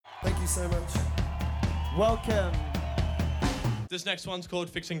Thank you so much. Welcome. This next one's called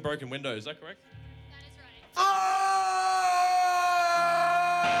Fixing Broken Windows, is that correct? Oh!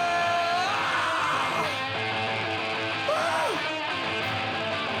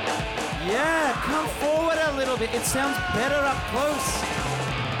 Yeah, come forward a little bit. It sounds better up close.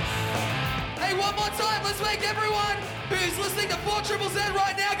 Hey, one more time, let's make everyone who's listening to 4ZZZ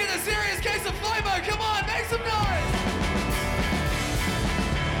right now get a serious case of FOMO. Come on, make some noise!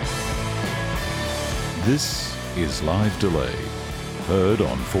 This is Live Delay, heard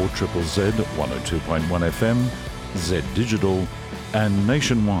on 4ZZZ 102.1 FM, Z Digital, and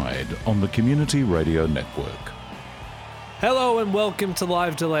nationwide on the Community Radio Network. Hello and welcome to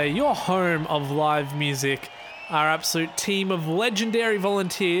Live Delay, your home of live music. Our absolute team of legendary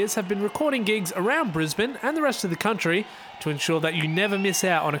volunteers have been recording gigs around Brisbane and the rest of the country to ensure that you never miss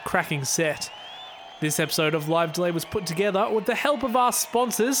out on a cracking set. This episode of Live Delay was put together with the help of our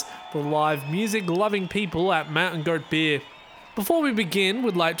sponsors, the live music-loving people at Mountain Goat Beer. Before we begin,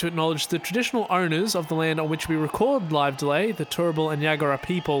 we'd like to acknowledge the traditional owners of the land on which we record Live Delay, the Turrbal and Yagara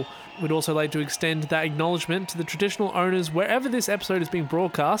people. We'd also like to extend that acknowledgement to the traditional owners wherever this episode is being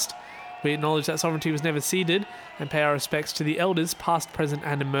broadcast. We acknowledge that sovereignty was never ceded and pay our respects to the elders past, present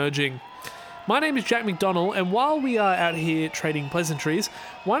and emerging. My name is Jack McDonald, and while we are out here trading pleasantries,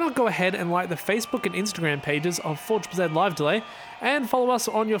 why not go ahead and like the Facebook and Instagram pages of 4ZZZ Live Delay and follow us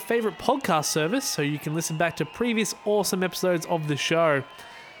on your favourite podcast service so you can listen back to previous awesome episodes of the show.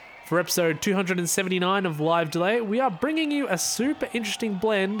 For episode 279 of Live Delay, we are bringing you a super interesting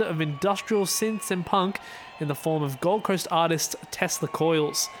blend of industrial synths and punk in the form of Gold Coast artist Tesla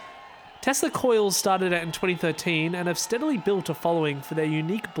Coils. Tesla Coils started out in 2013 and have steadily built a following for their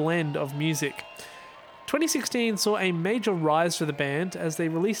unique blend of music. 2016 saw a major rise for the band as they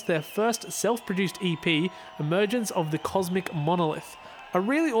released their first self-produced EP, Emergence of the Cosmic Monolith. A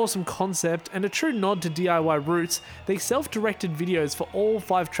really awesome concept and a true nod to DIY roots, they self-directed videos for all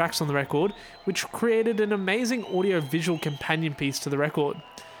 5 tracks on the record, which created an amazing audio-visual companion piece to the record.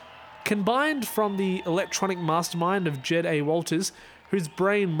 Combined from the electronic mastermind of Jed A. Walters, whose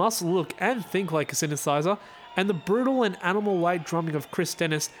brain must look and think like a synthesizer, and the brutal and animal-like drumming of Chris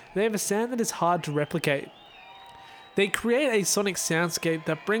Dennis, they have a sound that is hard to replicate. They create a sonic soundscape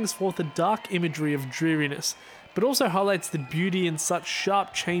that brings forth a dark imagery of dreariness, but also highlights the beauty in such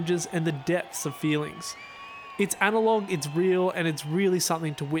sharp changes and the depths of feelings. It's analog, it's real, and it's really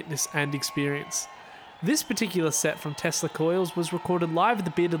something to witness and experience. This particular set from Tesla Coils was recorded live at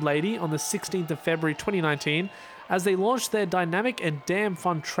the Bearded Lady on the 16th of February 2019 as they launched their dynamic and damn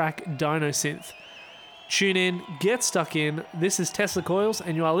fun track Dino Synth. Tune in, get stuck in, this is Tesla Coils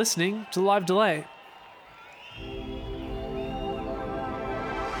and you are listening to Live Delay.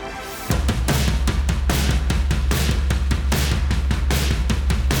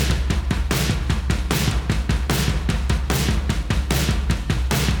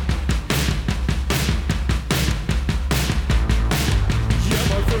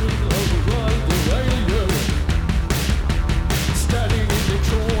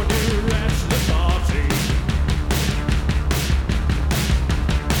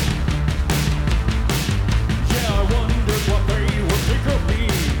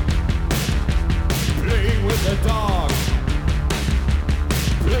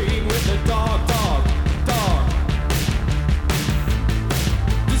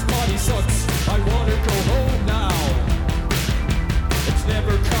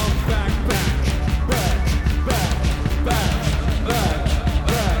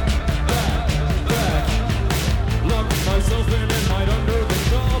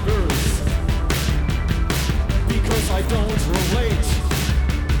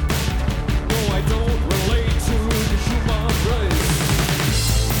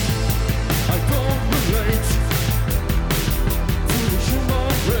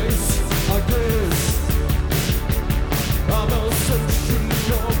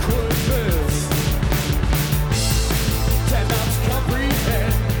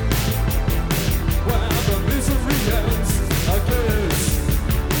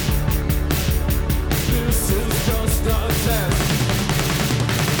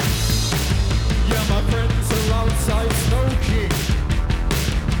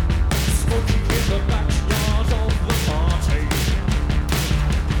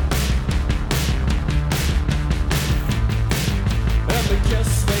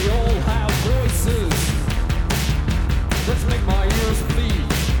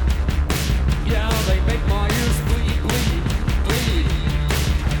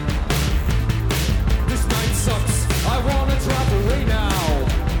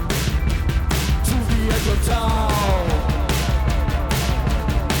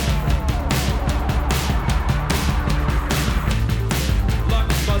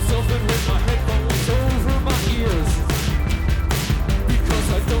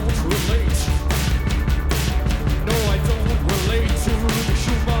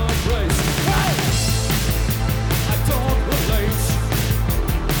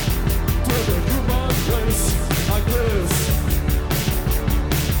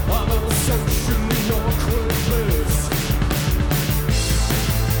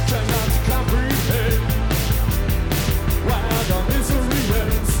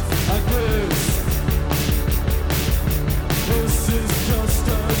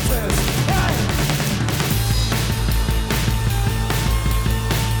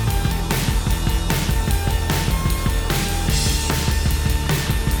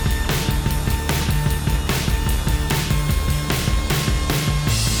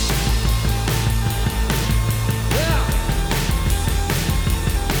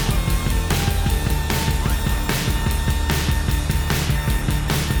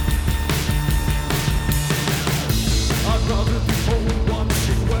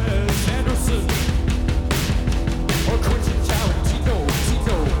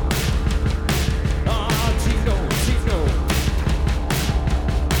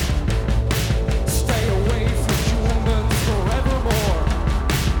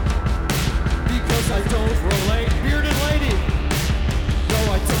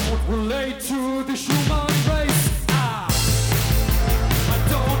 relate to the human race. I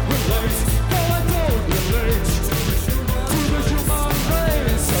don't relate, no, I don't relate to the human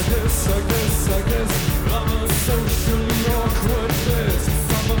race. I guess I'm a socially awkward miss.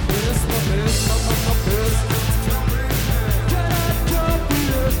 I'm a miss. Cannot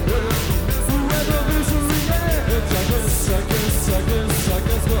comprehend where the misery ends. I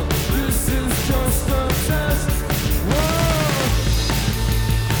guess, well, this is just a test. Whoa!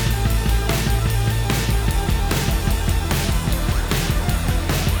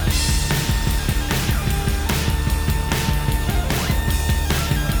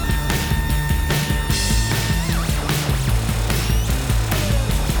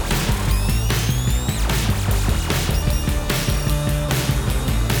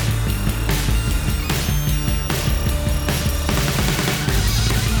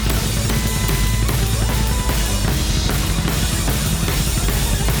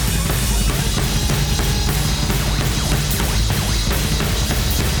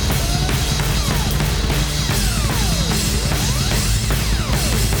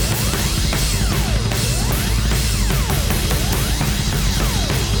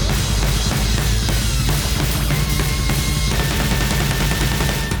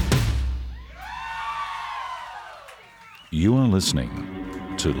 You are listening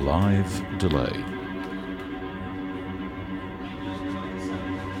to Live Delay.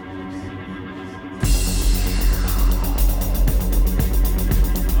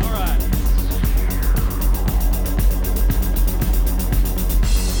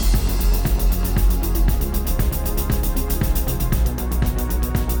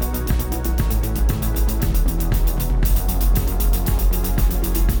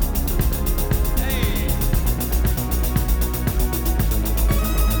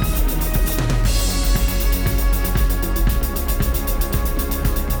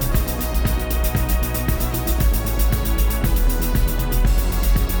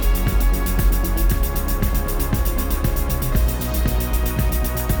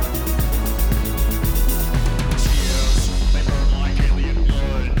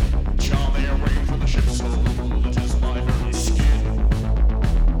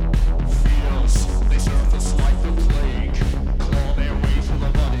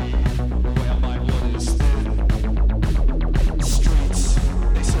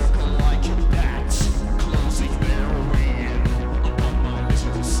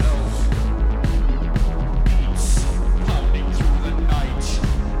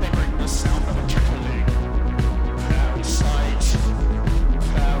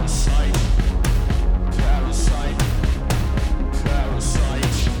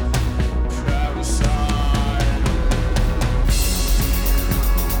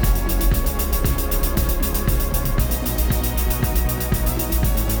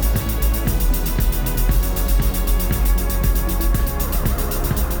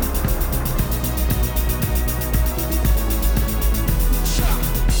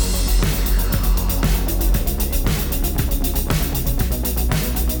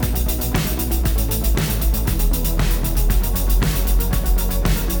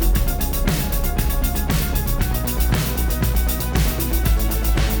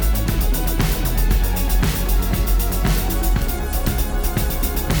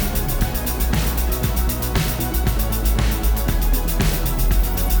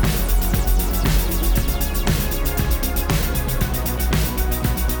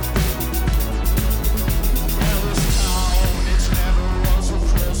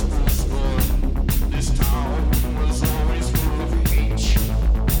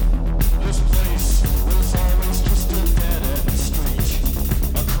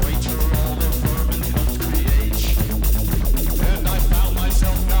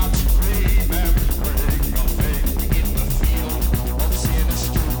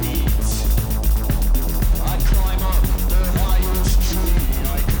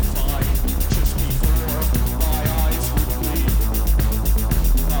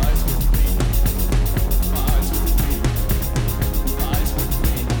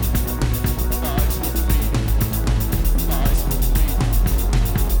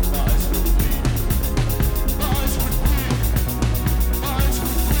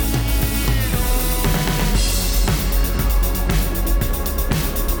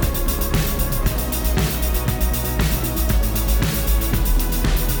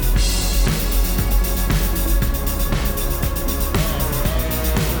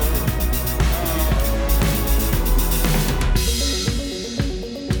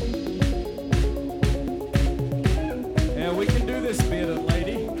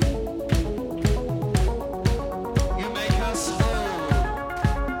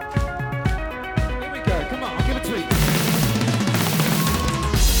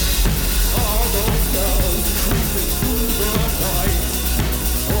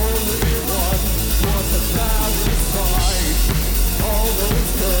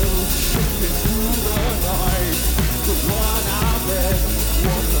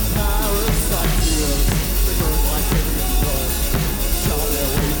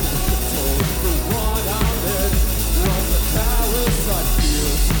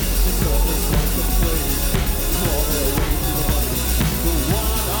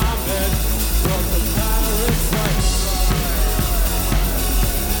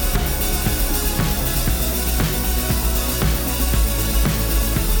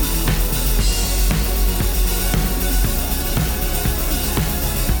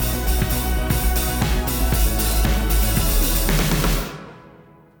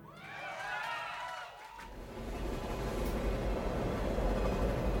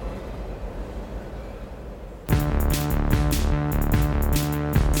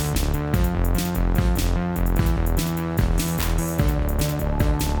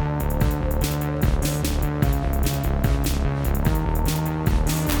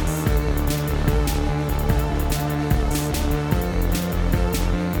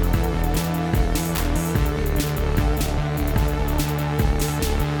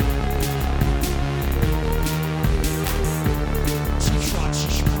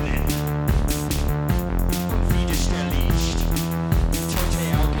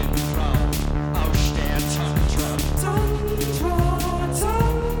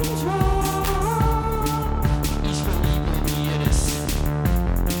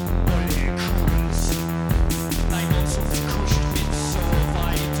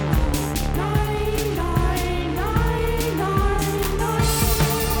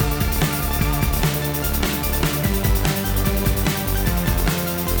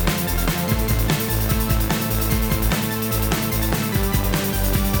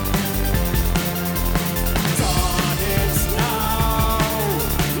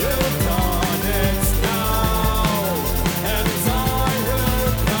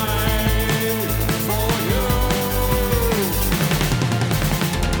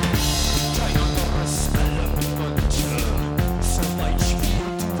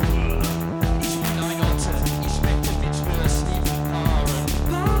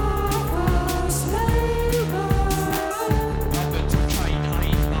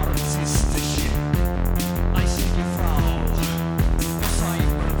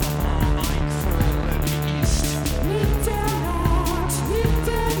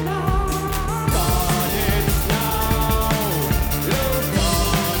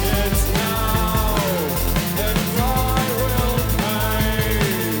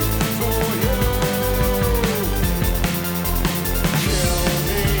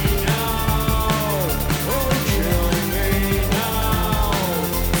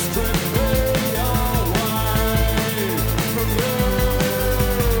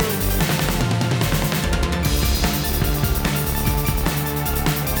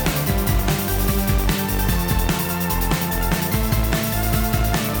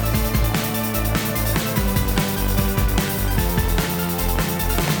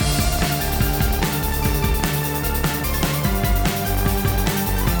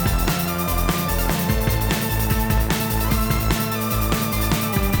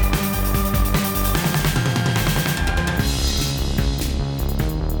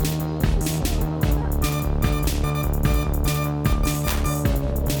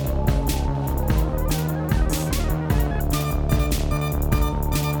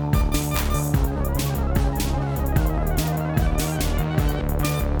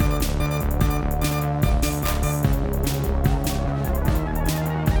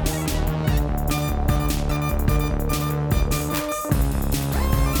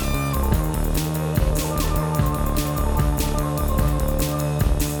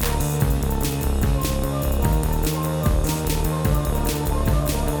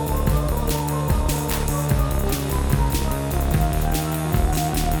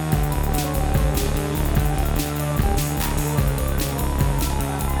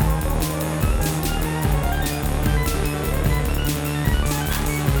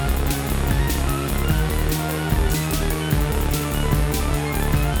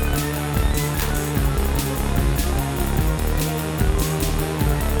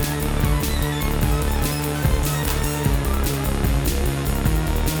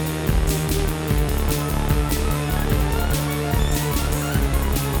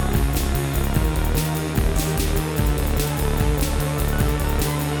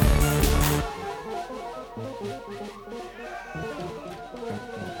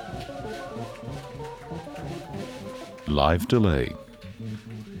 Live delay.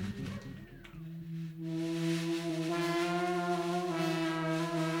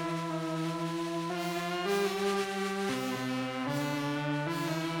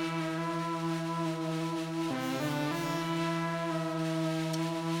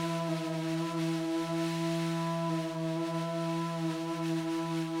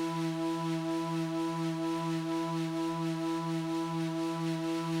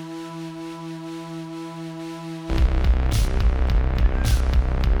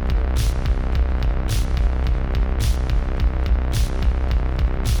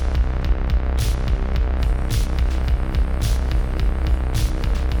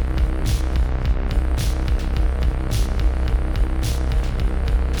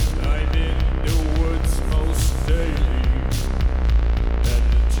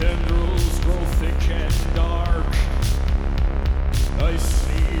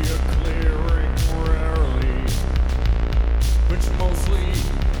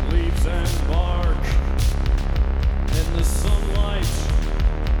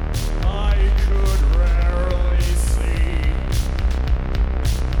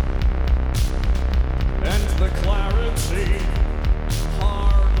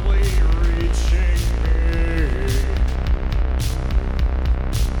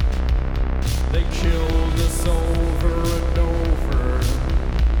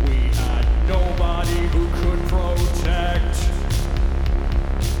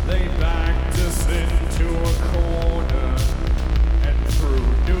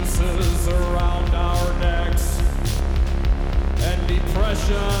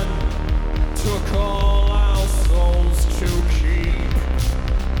 Took all our souls to keep.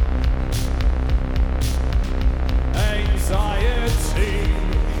 Anxiety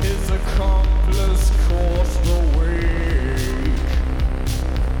is accomplice course the weak.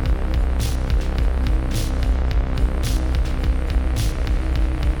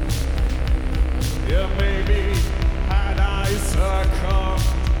 Yeah, maybe had I succumbed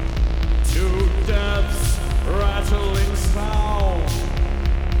to death's rattling sound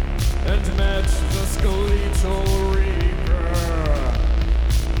and met the skeletal reaper,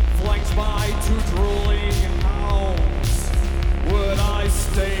 flanked by two drooling hounds, would I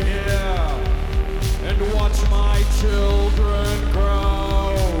stay here and watch my children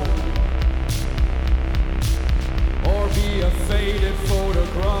grow, or be a faded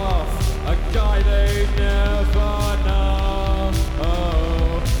photograph, a guy they never know?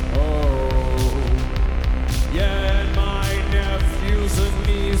 Yeah, and my nephews and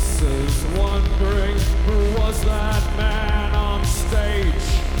nieces wondering who was that man on stage,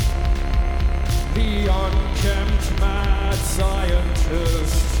 the unkempt mad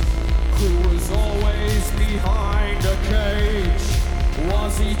scientist who was always behind a cage.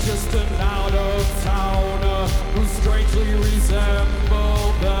 Was he just an out-of-towner who strangely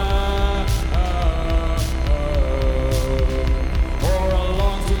resembled that? Or a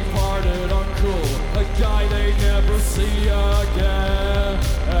long-departed uncle, a guy they never see again?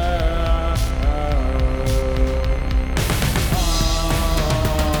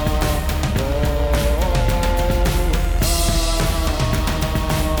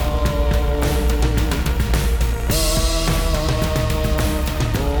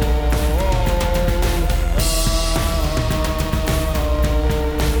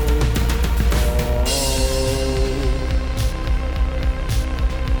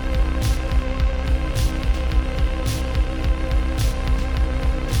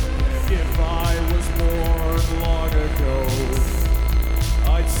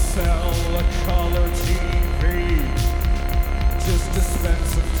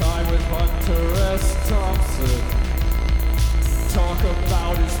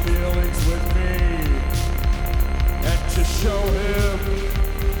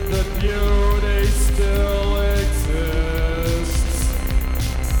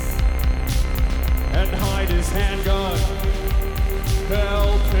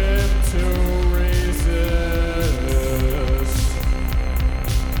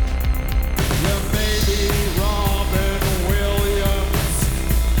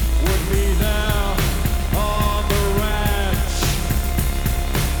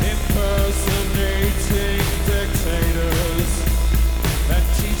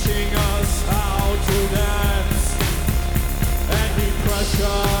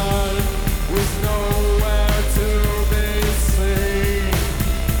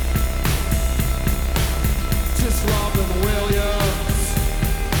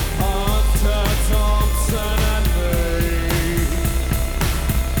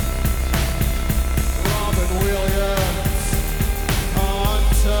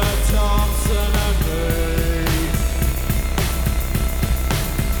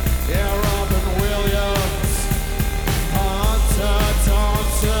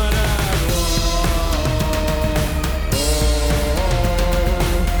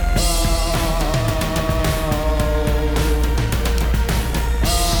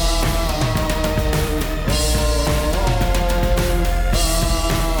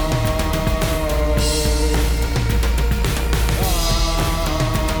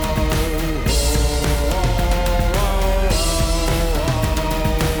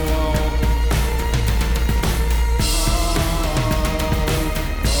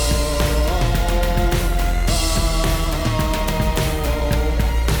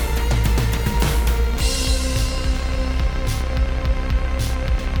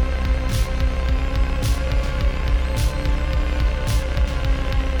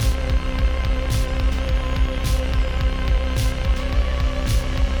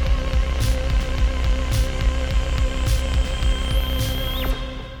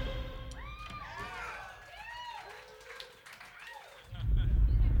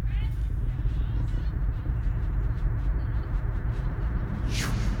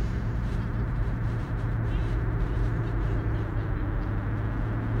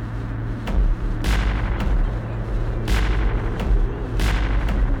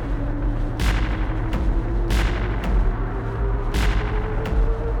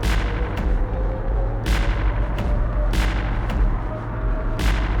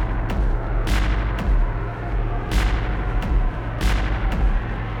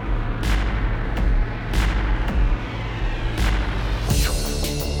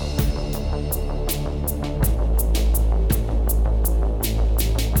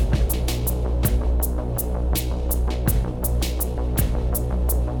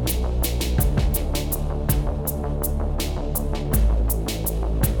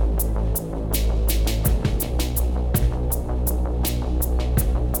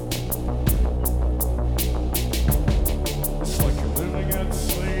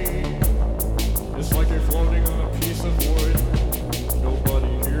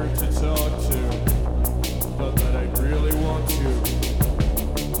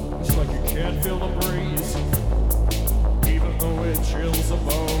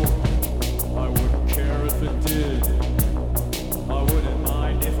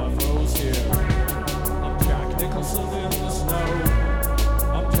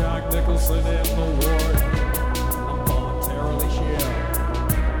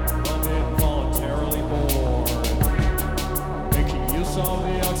 loss of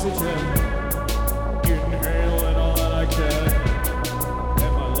the oxygen. Inhaling all that I can,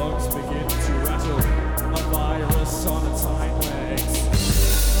 and my lungs begin to rattle. A virus on its hind legs.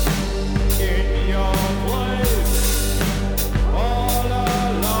 In your place, all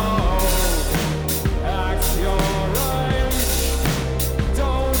alone, act your age.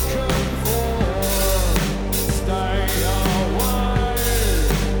 Don't conform, stay away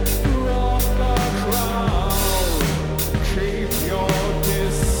from the crowd. Keep your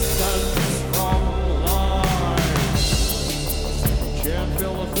distance from life. Can't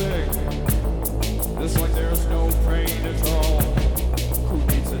feel a thing. It's like there's no pain at all. Who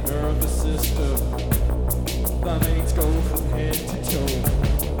needs a nervous system? The veins go from head to toe.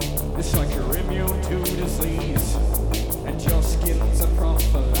 It's like you're immune to disease, and your skin's a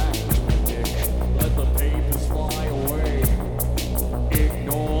prophylactic. Let the papers fly away.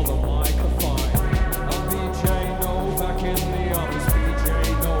 Ignore the microphone. I'm BJ Novak in the office. BJ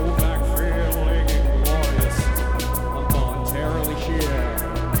Novak feeling inglorious. I'm voluntarily here,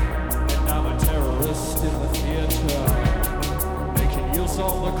 and I'm a terrorist in the theater, making use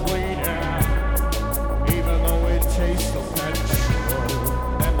of the clean air, even though it tastes of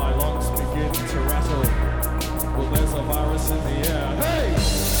petrol, and my lungs begin to rattle. Well, there's a virus in the air. Hey!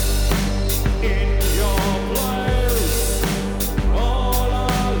 In your place, all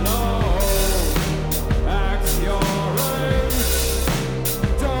alone, act your age.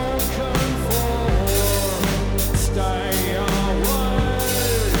 Don't conform, stay away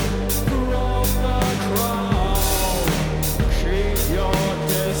from the crowd. Keep your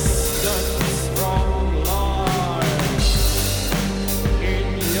distance from life. In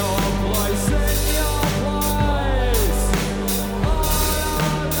your place, all alone,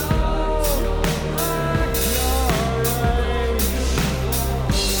 act your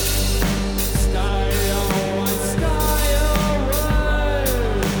age. Stay away from the crowd.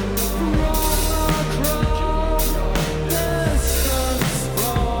 Distance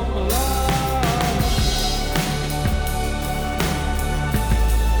from life.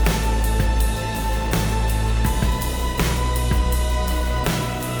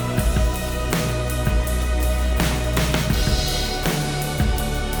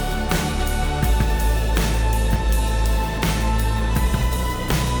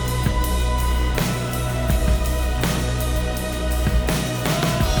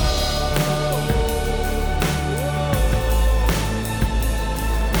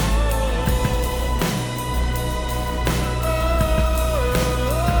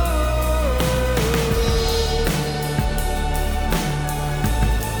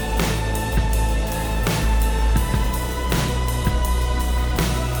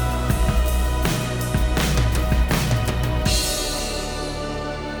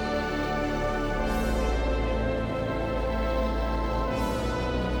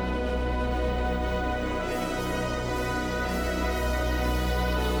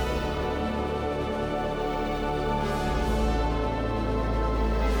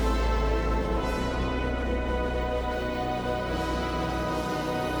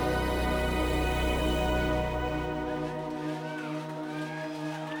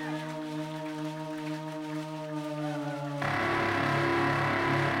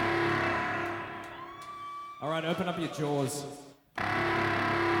 All right, open up your jaws.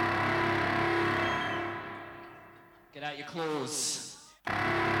 Get out your claws.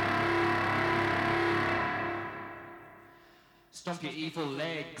 Stomp your evil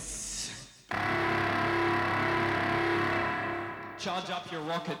legs. Charge up your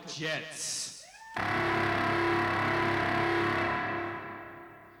rocket jets.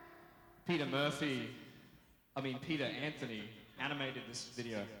 Peter Anthony animated this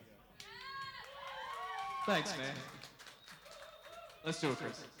video. Thanks, man. Let's do it,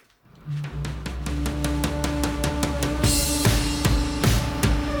 Chris.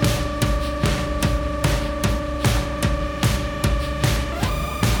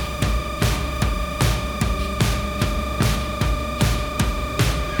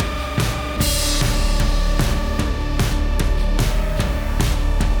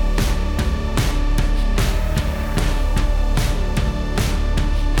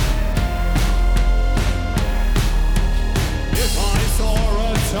 If I saw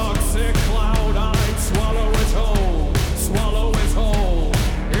a toxic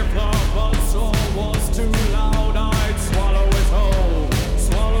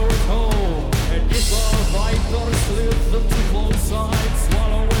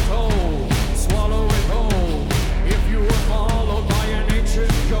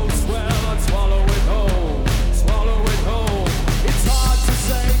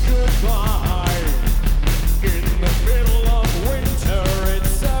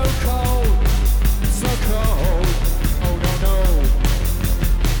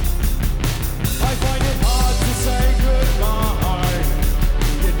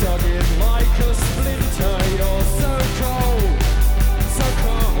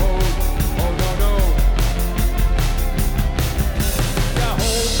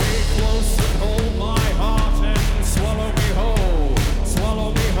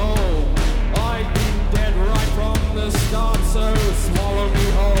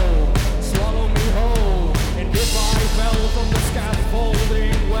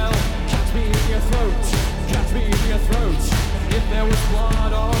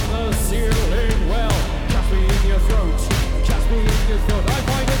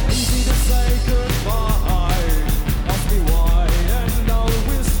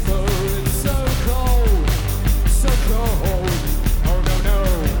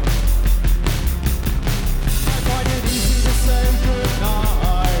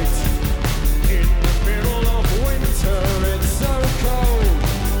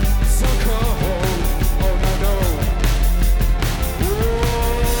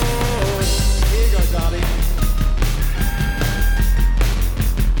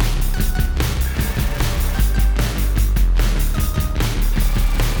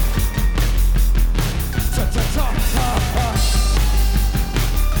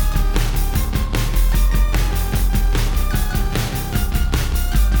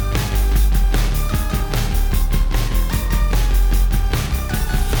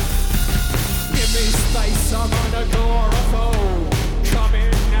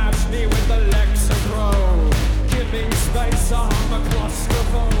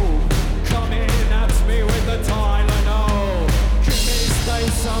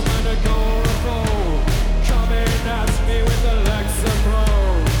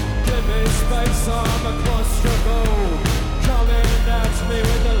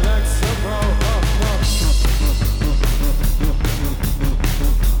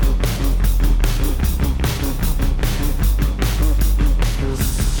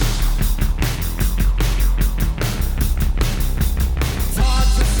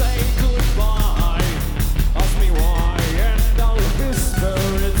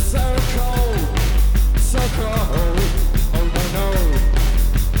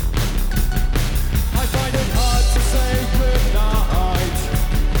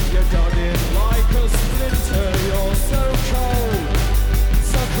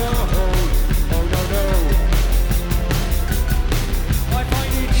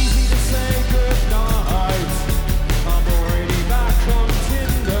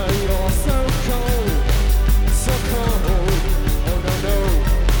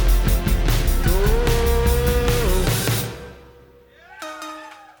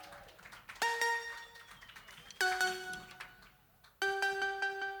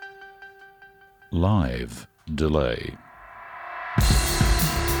Live Delay.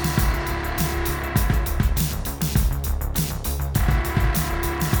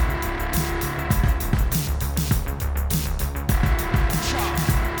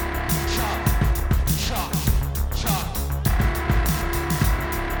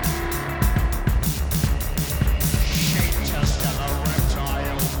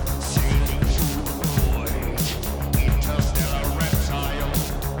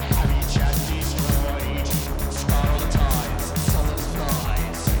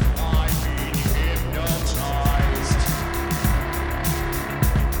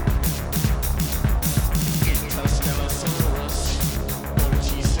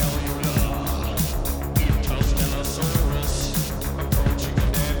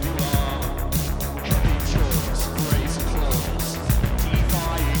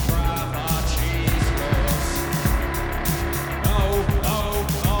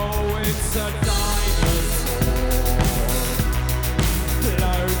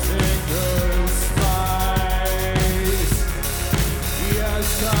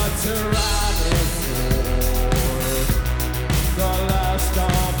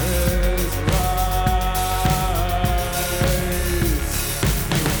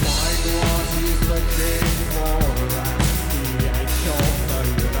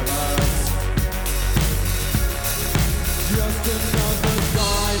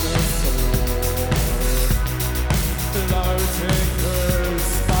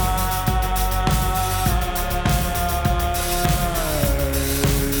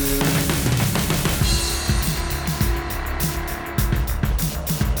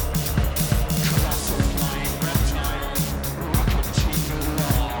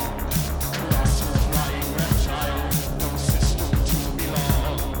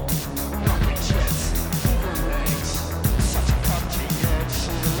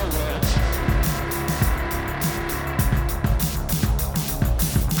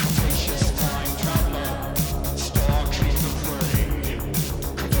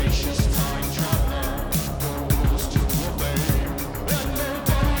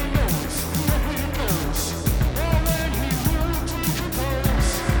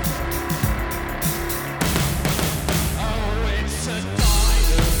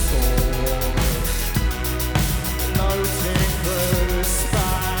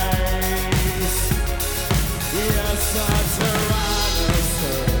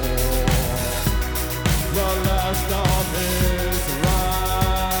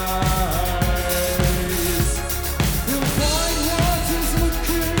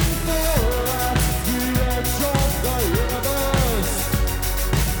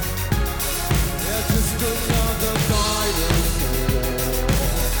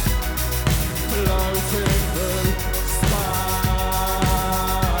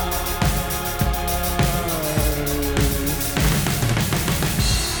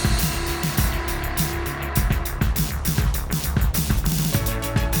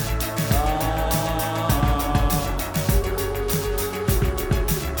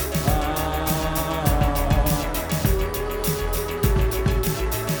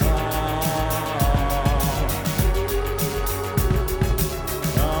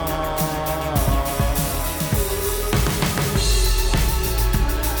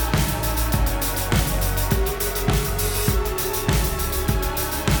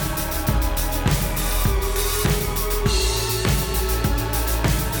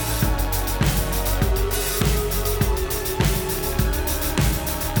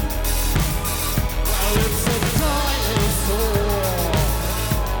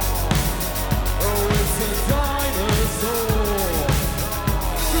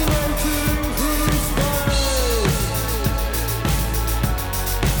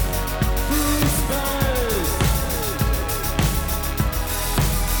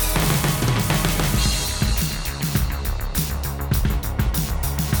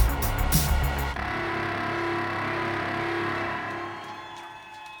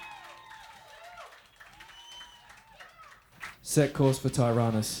 Set course for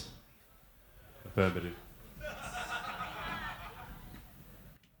Tyrannus. Affirmative.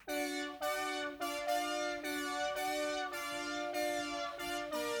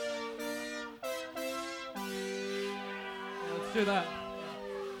 Let's do that.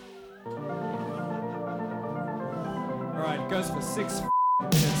 Alright, goes for 6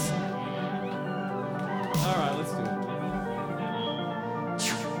 minutes. Alright, let's do it.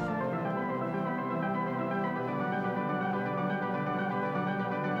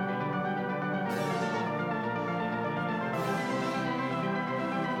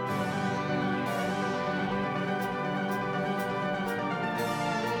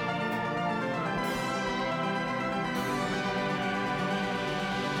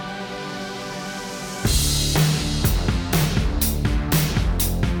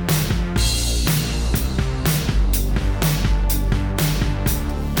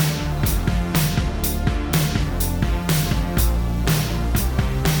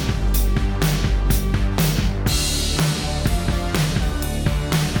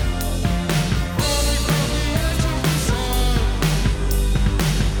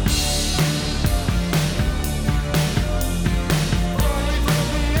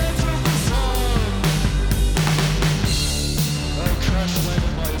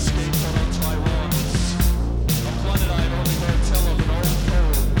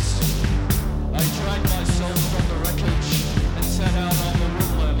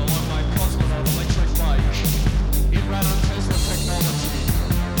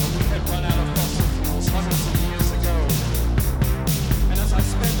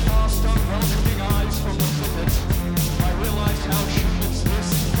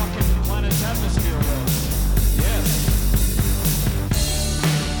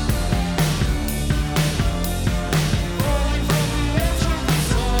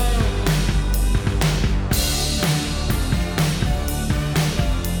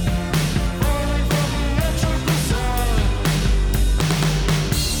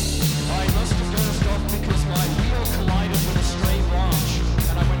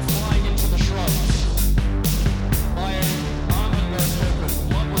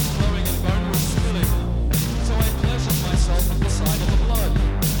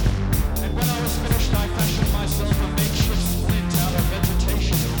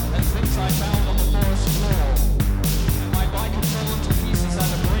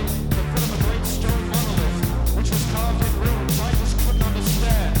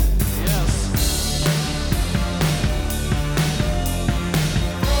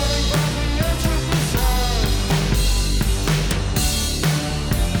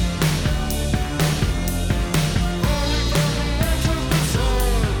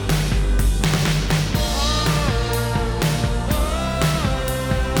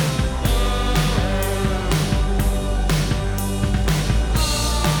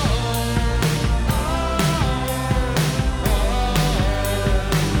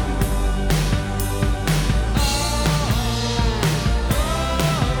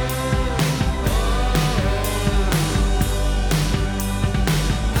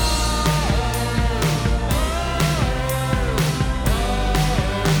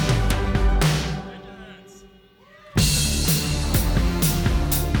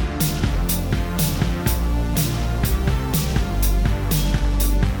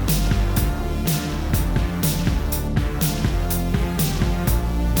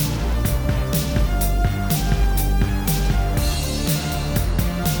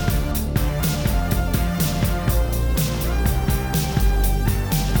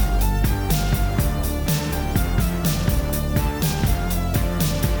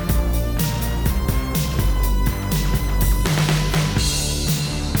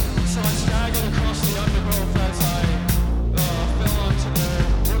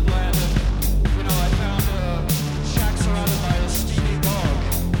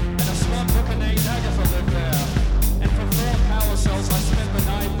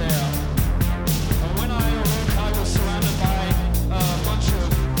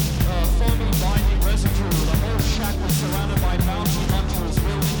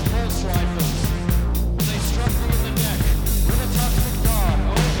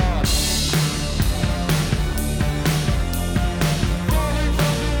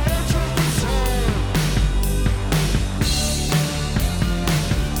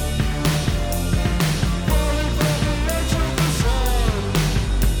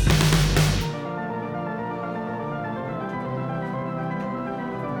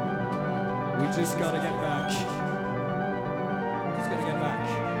 just gotta get back. Just gotta get back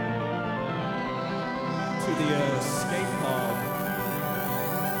to the skate park.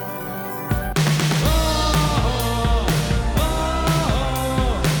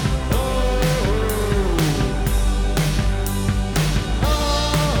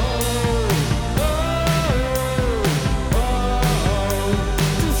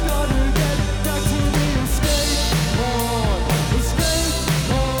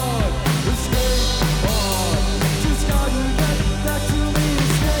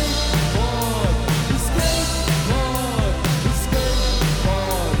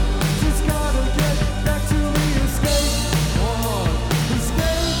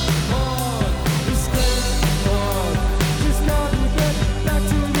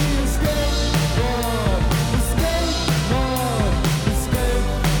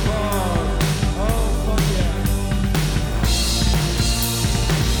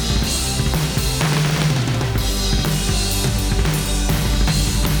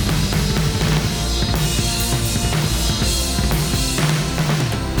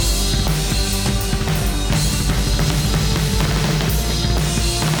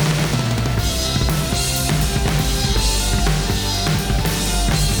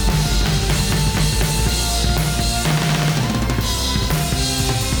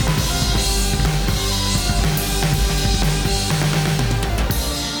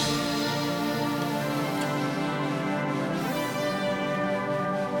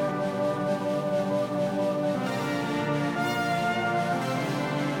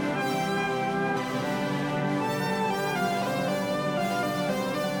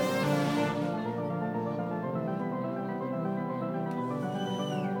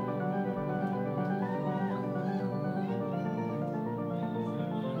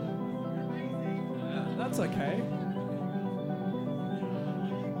 That's okay.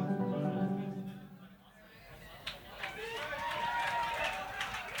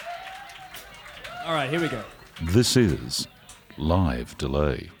 All right, here we go. This is Live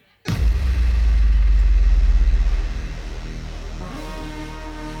Delay.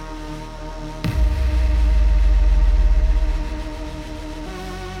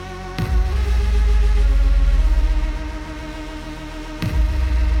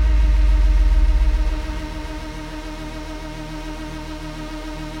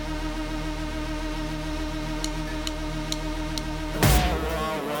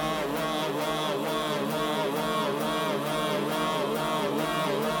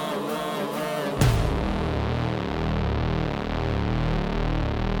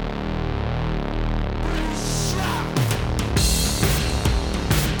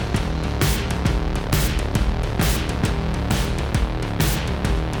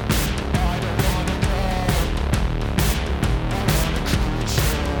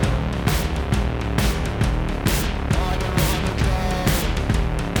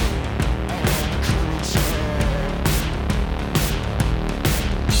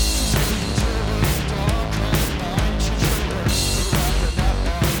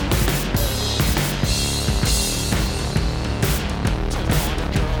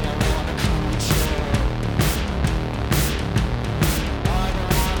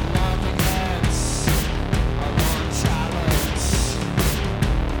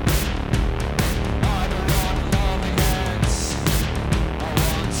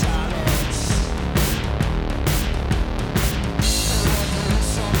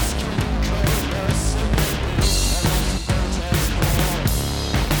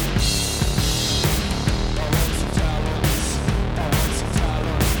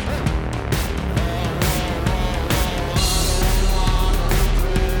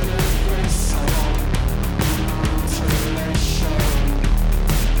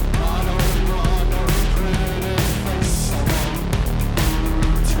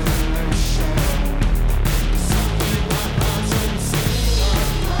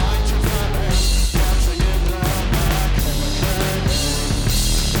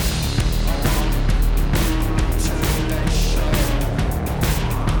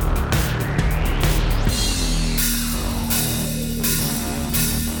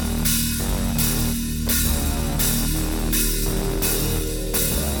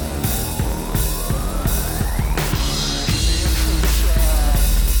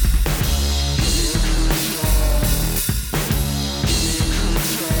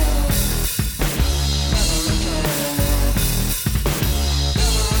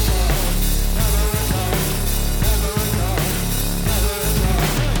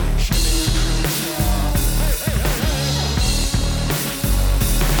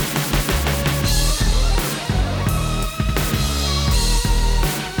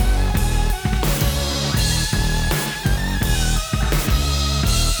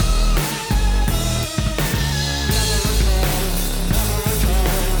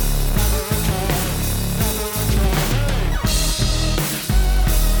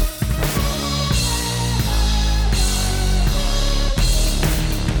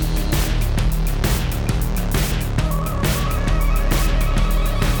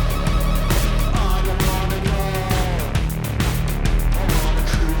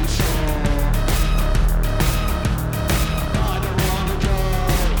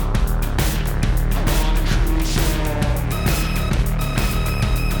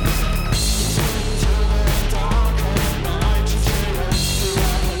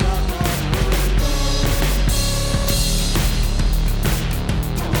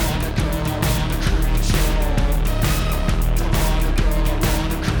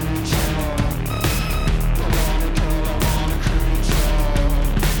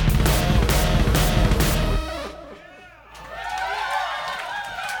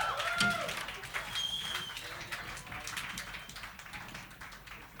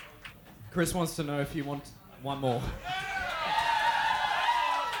 Chris wants to know if you want one more.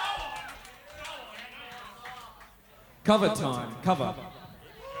 Cover time. Cover.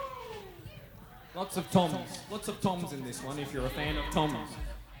 Lots of toms. Lots of toms in this one if you're a fan of toms.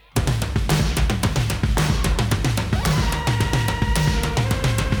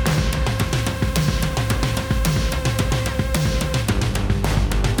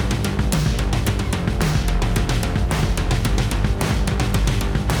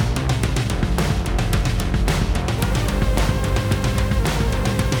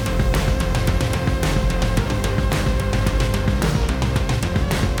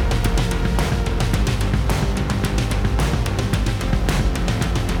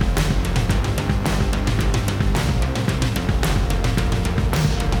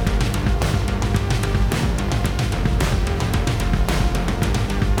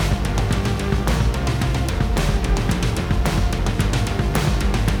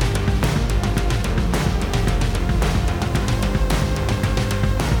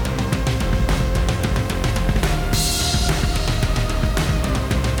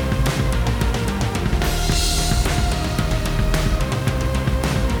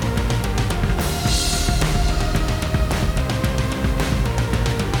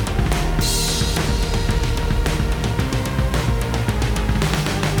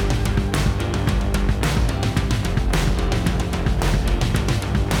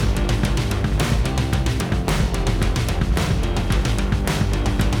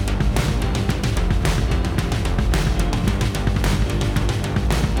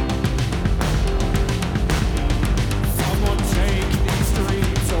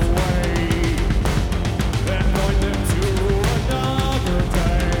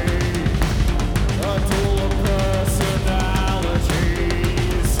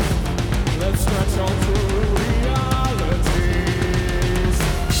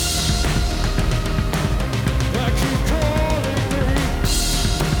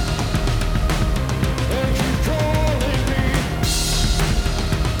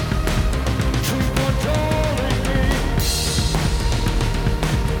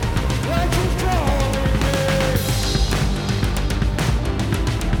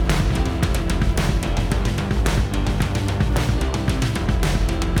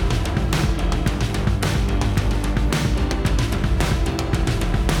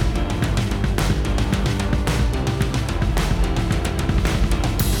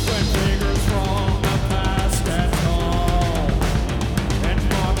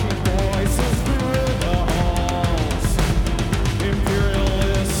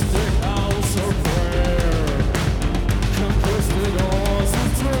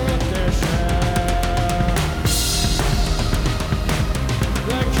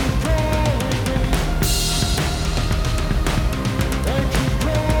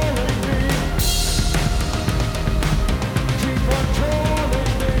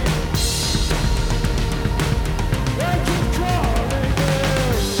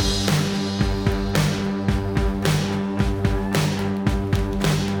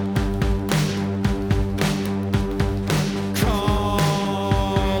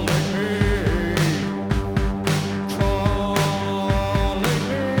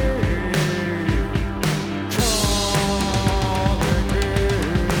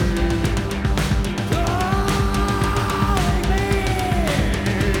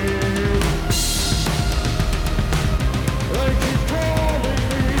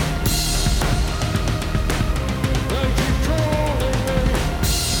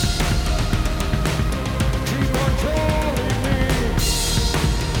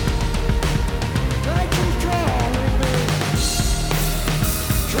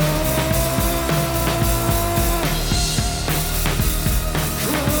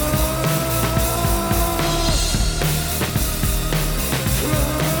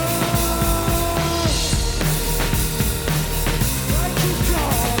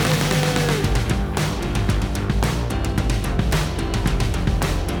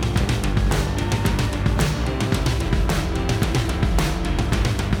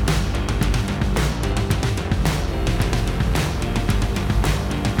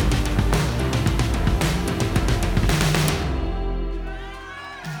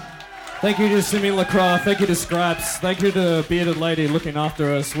 Thank you to Simi LaCroix. Thank you to Scraps. Thank you to Bearded Lady looking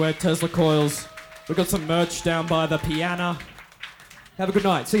after us. We're Tesla Coils. We've got some merch down by the piano. Have a good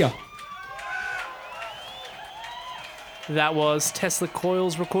night. See ya. That was Tesla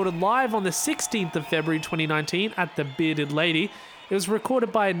Coils, recorded live on the 16th of February 2019 at the Bearded Lady. It was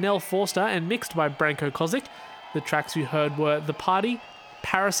recorded by Nell Forster and mixed by Branko Kozik. The tracks you heard were The Party,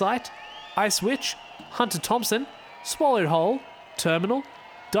 Parasite, Ice Witch, Hunter Thompson, Swallowed Whole, Terminal,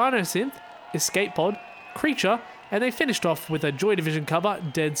 Dinosynth, Escape Pod, Creature, and they finished off with a Joy Division cover,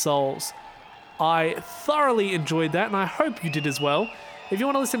 Dead Souls. I thoroughly enjoyed that, and I hope you did as well. If you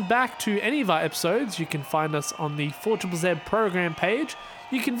want to listen back to any of our episodes, you can find us on the 4ZZZ program page.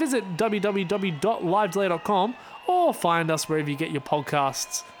 You can visit www.livedelay.com or find us wherever you get your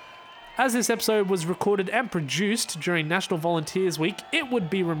podcasts. As this episode was recorded and produced during National Volunteers Week, it would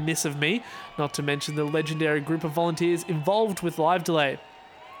be remiss of me not to mention the legendary group of volunteers involved with Live Delay.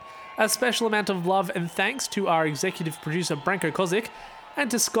 A special amount of love and thanks to our executive producer Branko Kozik, and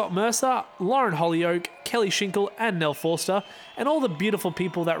to Scott Mercer, Lauren Hollyoak, Kelly Schinkel, and Nell Forster, and all the beautiful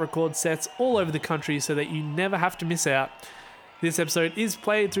people that record sets all over the country so that you never have to miss out. This episode is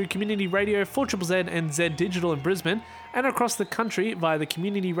played through Community Radio 4ZZZ and Z Digital in Brisbane, and across the country via the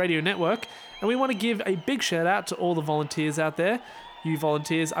Community Radio Network, and we want to give a big shout out to all the volunteers out there. You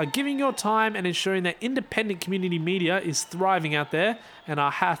volunteers are giving your time and ensuring that independent community media is thriving out there, and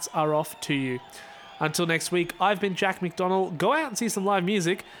our hats are off to you. Until next week, I've been Jack McDonald. Go out and see some live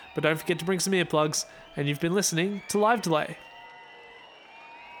music, but don't forget to bring some earplugs, and you've been listening to Live Delay.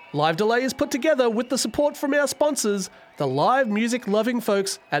 Live Delay is put together with the support from our sponsors, the live music loving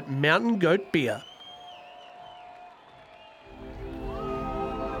folks at Mountain Goat Beer.